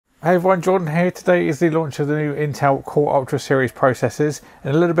Hey everyone, Jordan here. Today is the launch of the new Intel Core Ultra series processors.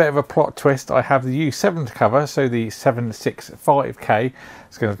 And a little bit of a plot twist, I have the U7 to cover, so the 765K.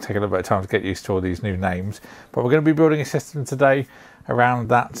 It's going to take a little bit of time to get used to all these new names. But we're going to be building a system today around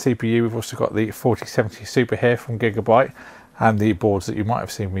that CPU. We've also got the 4070 Super here from Gigabyte and the boards that you might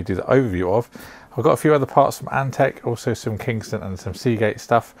have seen me do the overview of. I've got a few other parts from Antec, also some Kingston and some Seagate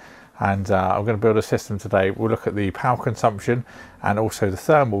stuff. And I'm going to build a system today. We'll look at the power consumption and also the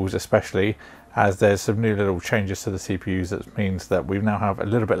thermals, especially as there's some new little changes to the CPUs. That means that we now have a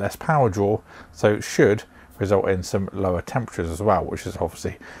little bit less power draw, so it should result in some lower temperatures as well, which is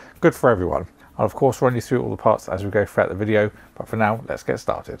obviously good for everyone. I'll of course run you through all the parts as we go throughout the video, but for now, let's get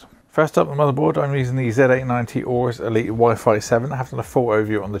started. First up, the motherboard, I'm using the Z890 Aorus Elite Wi-Fi 7. I have done a full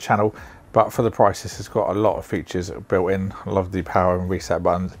overview on the channel, but for the price, this has got a lot of features built in. I love the power and reset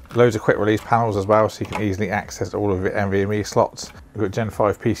buttons. Loads of quick release panels as well, so you can easily access all of your NVMe slots. We've got Gen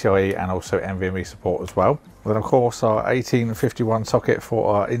 5 PCIe and also NVMe support as well. Then of course our 1851 socket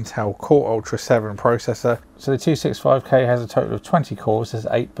for our Intel Core Ultra 7 processor. So the 265K has a total of 20 cores, there's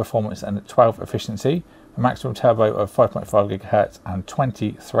 8 performance and 12 efficiency. A maximum turbo of 5.5 GHz and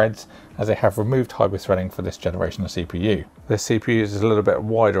 20 threads, as they have removed hybrid threading for this generation of CPU. This CPU is a little bit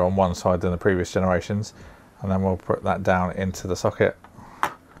wider on one side than the previous generations, and then we'll put that down into the socket,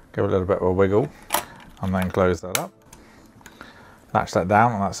 give it a little bit of a wiggle, and then close that up. Latch that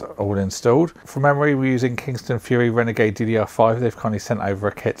down, and that's all installed. For memory, we're using Kingston Fury Renegade DDR5. They've kindly sent over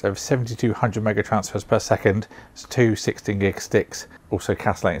a kit of 7200 mega transfers per second. It's two 16 gig sticks, also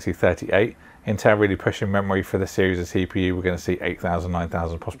CAS latency 38. Intel really pushing memory for this series of CPU. We're going to see 8,000,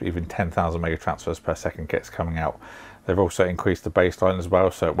 9,000, possibly even 10,000 mega transfers per second kits coming out. They've also increased the baseline as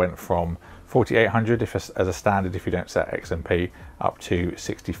well, so it went from 4800 as a standard if you don't set XMP, up to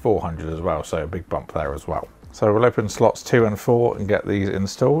 6400 as well, so a big bump there as well. So we'll open slots 2 and 4 and get these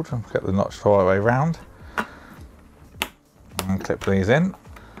installed, and get the notch all the way around, and clip these in.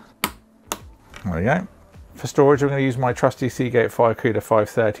 There we go. For storage, I'm going to use my trusty Seagate FireCuda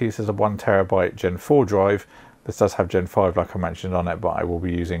 530. This is a 1TB Gen 4 drive. This does have Gen 5 like I mentioned on it, but I will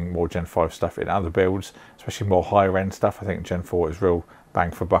be using more Gen 5 stuff in other builds, especially more higher end stuff. I think Gen 4 is real bang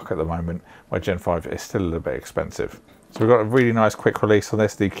for buck at the moment, where Gen 5 is still a little bit expensive. So we've got a really nice quick release on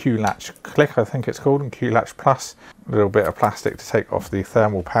this, the Q-Latch Click I think it's called, and Q-Latch Plus. A little bit of plastic to take off the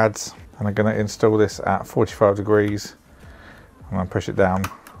thermal pads. And I'm going to install this at 45 degrees, and then push it down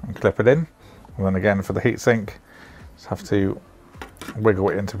and clip it in. And then again for the heatsink, just have to wiggle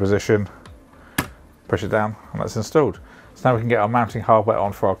it into position, push it down, and that's installed. So now we can get our mounting hardware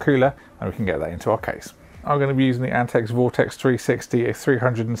on for our cooler, and we can get that into our case. I'm going to be using the Antec Vortex 360, a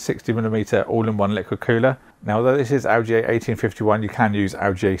 360mm all-in-one liquid cooler. Now, although this is LGA 1851, you can use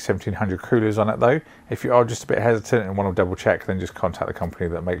LGA 1700 coolers on it though. If you are just a bit hesitant and want to double check, then just contact the company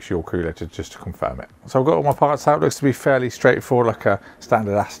that makes your cooler just to confirm it. So I've got all my parts out. It looks to be fairly straightforward, like a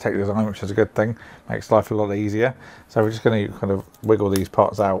standard Aztec design, which is a good thing. Makes life a lot easier. So we're just going to kind of wiggle these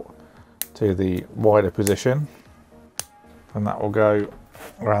parts out to the wider position, and that will go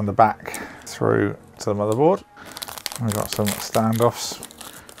around the back through to the motherboard. We've got some standoffs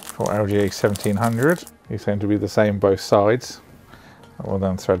for LGA 1700. These seem to be the same both sides. That will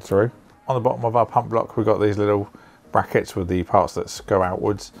then thread through. On the bottom of our pump block, we've got these little brackets with the parts that go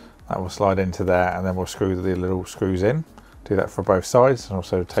outwards. That will slide into there, and then we'll screw the little screws in. Do that for both sides, and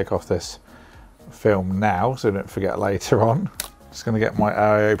also take off this film now so don't forget later on. Just going to get my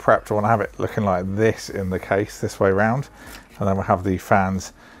IO prepped. I want to have it looking like this in the case, this way round, and then we'll have the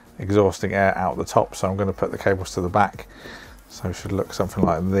fans exhausting air out the top. So I'm going to put the cables to the back, so it should look something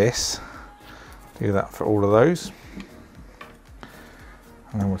like this. Do that for all of those,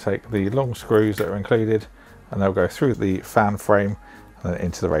 and then we'll take the long screws that are included, and they'll go through the fan frame and then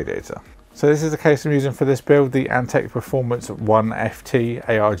into the radiator. So this is the case I'm using for this build, the Antec Performance 1 FT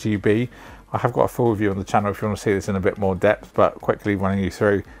ARGB. I have got a full review on the channel if you want to see this in a bit more depth, but quickly running you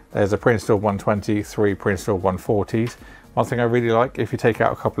through, there's a pre-installed 120, 3 pre-installed 140s. One thing I really like, if you take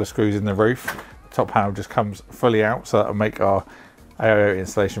out a couple of screws in the roof, the top panel just comes fully out, so that'll make our AIO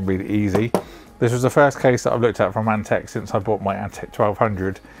installation really easy. This was the first case that I've looked at from Antec since I bought my Antec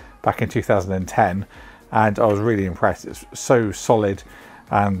 1200 back in 2010, and I was really impressed. It's so solid,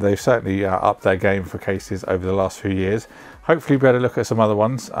 and they've certainly upped their game for cases over the last few years. Hopefully be able to look at some other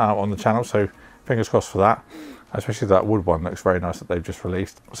ones on the channel, so fingers crossed for that. Especially that wood one looks very nice that they've just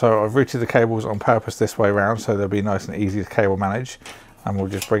released. So I've routed the cables on purpose this way around, so they'll be nice and easy to cable manage. And we'll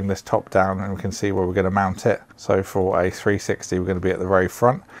just bring this top down, and we can see where we're going to mount it. So for a 360, we're going to be at the very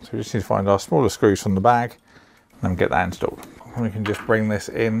front. So we just need to find our smaller screws from the bag and then get that installed. And we can just bring this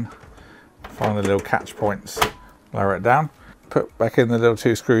in, find the little catch points, lower it down. put back in the little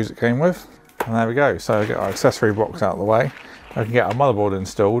 2 screws it came with, and there we go. So I get our accessory box out of the way. I can get our motherboard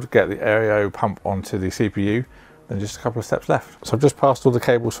installed, get the Aereo pump onto the CPU, then just a couple of steps left. So I've just passed all the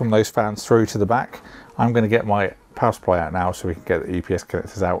cables from those fans through to the back. I'm going to get my power supply out now so we can get the EPS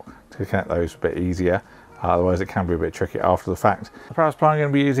connectors out to connect those a bit easier. Otherwise it can be a bit tricky after the fact. The power supply I'm going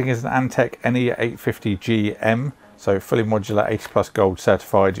to be using is an Antec NE850GM. So fully modular, 80 plus gold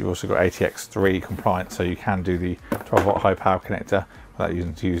certified. You've also got ATX3 compliant, so you can do the 12 volt high power connector without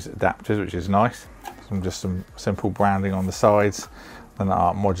using to use adapters, which is nice. Some simple branding on the sides. Then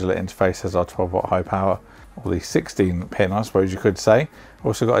our modular interface has our 12 volt high power, or the 16 pin, I suppose you could say.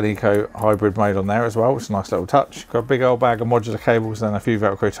 Also got an eco hybrid mode on there as well, which is a nice little touch. Got a big old bag of modular cables, then a few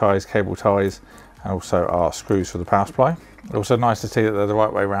Velcro ties, cable ties, and also our screws for the power supply. Also nice to see that they're the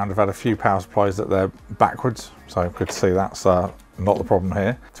right way around. I've had a few power supplies that they're backwards, so good to see that's not the problem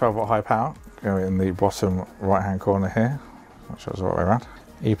here. 12 volt high power, go in the bottom right hand corner here. That shows the right way around.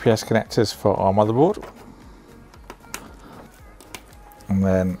 EPS connectors for our motherboard. And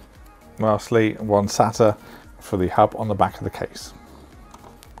then lastly, one SATA for the hub on the back of the case.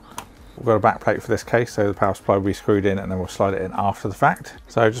 We've got a back plate for this case, so the power supply will be screwed in and then we'll slide it in after the fact.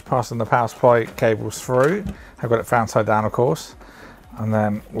 So just passing the power supply cables through. I've got it fan side down, of course, and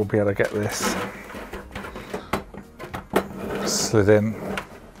then we'll be able to get this slid in.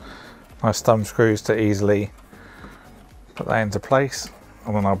 Nice thumb screws to easily put that into place.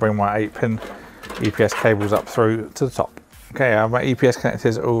 And then I'll bring my 8-pin EPS cables up through to the top. Okay, my EPS connector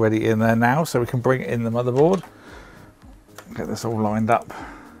is already in there now, so we can bring in the motherboard. Get this all lined up.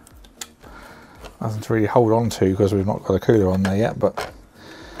 Nothing to really hold on to because we've not got a cooler on there yet, but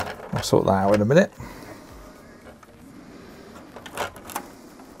I'll sort that out in a minute.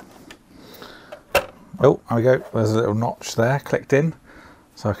 Oh, there we go. There's a little notch there clicked in.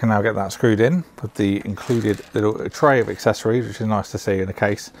 So I can now get that screwed in with the included little tray of accessories, which is nice to see in a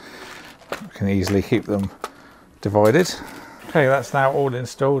case. You can easily keep them divided. Okay, that's now all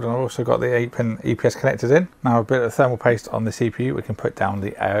installed, and I've also got the 8-pin EPS connectors in. Now a bit of thermal paste on the CPU, we can put down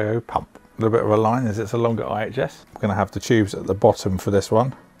the Aereo pump. A little bit of a line as it's a longer IHS. I'm going to have the tubes at the bottom for this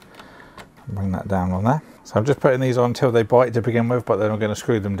one. Bring that down on there. So I'm just putting these on until they bite to begin with, but then I'm going to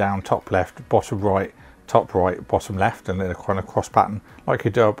screw them down top left, bottom right, top right, bottom left, and then a kind of cross pattern, like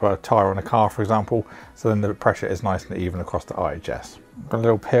you do up a tyre on a car, for example. So then the pressure is nice and even across the IHS. Got a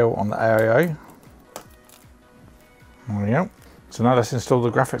little peel on the Aereo. There we go. So now let's install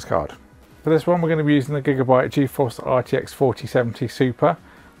the graphics card. For this one, we're going to be using the Gigabyte GeForce RTX 4070 Super.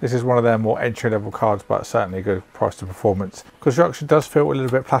 This is one of their more entry-level cards, but certainly a good price to performance. Construction does feel a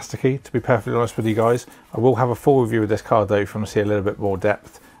little bit plasticky, to be perfectly honest with you guys. I will have a full review of this card though if you want to see a little bit more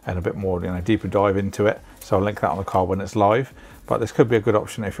depth and a bit more, deeper dive into it. So I'll link that on the card when it's live. But this could be a good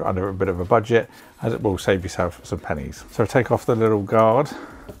option if you're under a bit of a budget, as it will save yourself some pennies. So take off the little guard,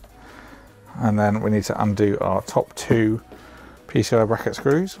 and then we need to undo our top 2 PCI bracket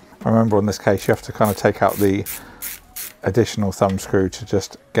screws. Remember, on this case you have to kind of take out the additional thumb screw to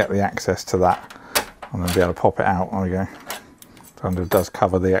just get the access to that, and then be able to pop it out. There we go. So it does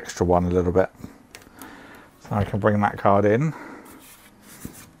cover the extra one a little bit. So I can bring that card in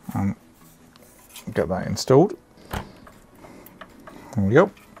and get that installed. There we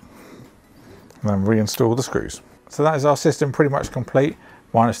go. And then reinstall the screws. So that is our system pretty much complete,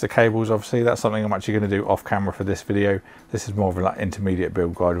 minus the cables. Obviously that's something I'm actually going to do off camera for this video. This is more of an intermediate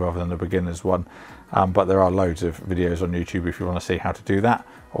build guide rather than a beginner's one, but there are loads of videos on YouTube if you want to see how to do that,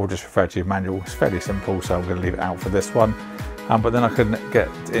 or just refer to your manual. It's fairly simple, so I'm going to leave it out for this one. But then I can get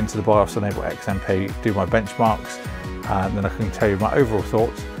into the BIOS, enable XMP, do my benchmarks, and then I can tell you my overall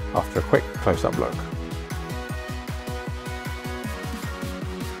thoughts after a quick close-up look.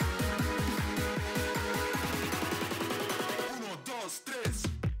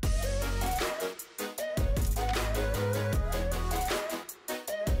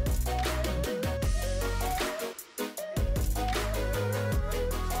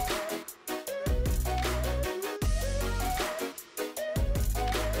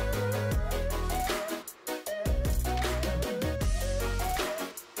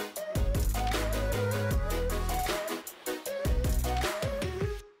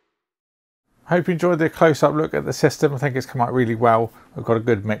 I hope you enjoyed the close-up look at the system. I think it's come out really well. We've got a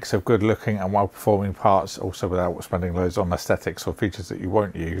good mix of good looking and well performing parts, also without spending loads on aesthetics or features that you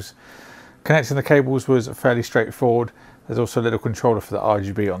won't use. Connecting the cables was fairly straightforward. There's also a little controller for the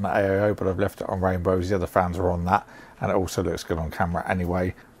RGB on the Aereo, but I've left it on rainbows. The other fans are on that, and it also looks good on camera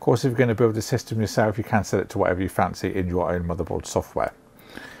anyway. Of course, if you're going to build the system yourself, you can set it to whatever you fancy in your own motherboard software.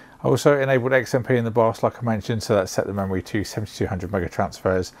 I also enabled XMP in the BIOS like I mentioned, so that set the memory to 7200 mega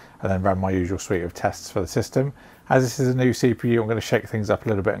transfers and then ran my usual suite of tests for the system. As this is a new CPU, I'm going to shake things up a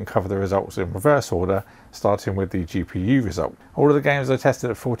little bit and cover the results in reverse order, starting with the GPU result. All of the games I tested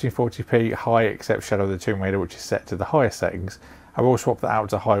at 1440p high except Shadow of the Tomb Raider, which is set to the highest settings. I will swap that out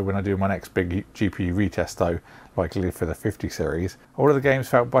to high when I do my next big GPU retest though, likely for the 50 series. All of the games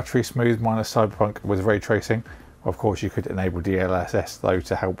felt buttery smooth minus Cyberpunk with ray tracing. Of course you could enable DLSS though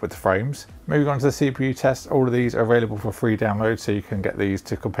to help with the frames. Moving on to the CPU test, all of these are available for free download so you can get these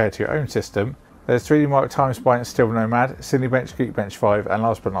to compare to your own system. There's 3D Mark, Time Spy and Still Nomad, Cinebench, Geekbench 5 and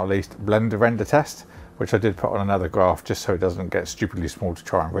last but not least Blender Render Test, which I did put on another graph just so it doesn't get stupidly small to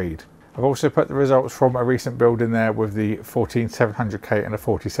try and read. I've also put the results from a recent build in there with the 14700K and the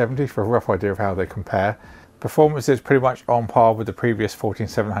 4070 for a rough idea of how they compare. Performance is pretty much on par with the previous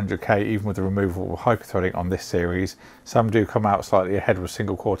 14700K, even with the removal of hyperthreading on this series. Some do come out slightly ahead with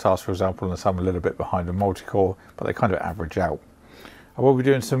single core tasks, for example, and some a little bit behind with multi-core, but they kind of average out. I will be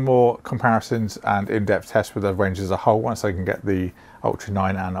doing some more comparisons and in-depth tests with the range as a whole once I can get the Ultra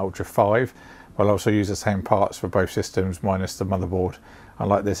 9 and Ultra 5. I'll also use the same parts for both systems minus the motherboard.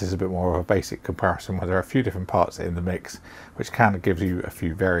 Unlike this is a bit more of a basic comparison where there are a few different parts in the mix, which kind of gives you a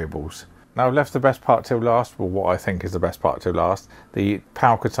few variables. Now I've left the best part till last, well what I think is the best part till last, the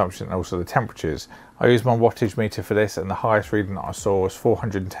power consumption and also the temperatures. I used my wattage meter for this and the highest reading that I saw was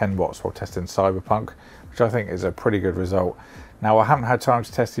 410 watts while testing Cyberpunk, which I think is a pretty good result. Now I haven't had time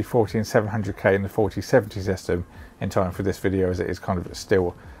to test the 14700K and the 4070 system in time for this video as it is kind of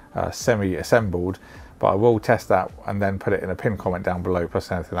still semi-assembled, but I will test that and then put it in a pin comment down below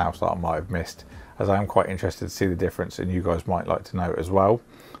plus anything else that I might have missed, as I am quite interested to see the difference and you guys might like to know as well.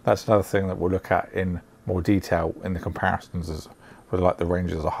 That's another thing that we'll look at in more detail in the comparisons with like the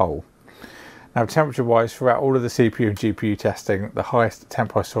range as a whole. Now temperature wise, throughout all of the CPU and GPU testing, the highest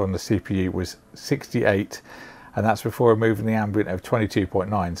temp I saw on the CPU was 68, and that's before removing the ambient of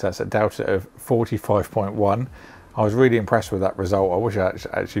 22.9, so that's a delta of 45.1. I was really impressed with that result. I wish I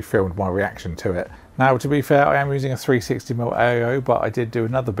actually filmed my reaction to it. Now to be fair, I am using a 360mm AIO, but I did do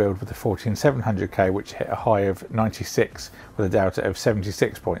another build with the 14700K which hit a high of 96 with a delta of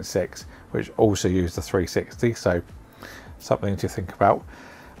 76.6, which also used the 360, so something to think about.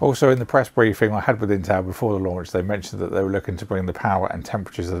 Also in the press briefing I had with Intel before the launch, they mentioned that they were looking to bring the power and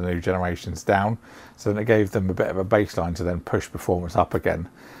temperatures of the new generations down, so then it gave them a bit of a baseline to then push performance up again.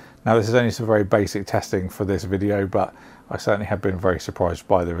 Now this is only some very basic testing for this video, but I certainly have been very surprised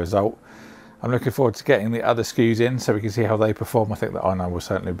by the result. I'm looking forward to getting the other SKUs in so we can see how they perform. I think the i9 will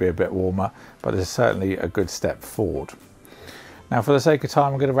certainly be a bit warmer, but it's certainly a good step forward. Now for the sake of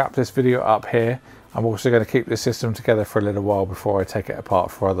time, I'm going to wrap this video up here. I'm also going to keep this system together for a little while before I take it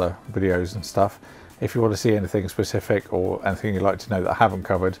apart for other videos and stuff. If you want to see anything specific or anything you'd like to know that I haven't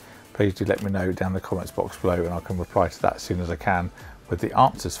covered, please do let me know down in the comments box below and I can reply to that as soon as I can with the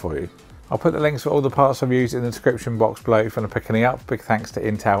answers for you. I'll put the links for all the parts I've used in the description box below if you want to pick any up. Big thanks to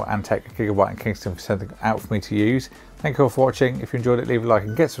Intel, Antec, Gigabyte and Kingston for sending them out for me to use. Thank you all for watching. If you enjoyed it, leave a like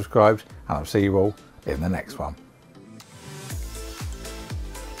and get subscribed, and I'll see you all in the next one.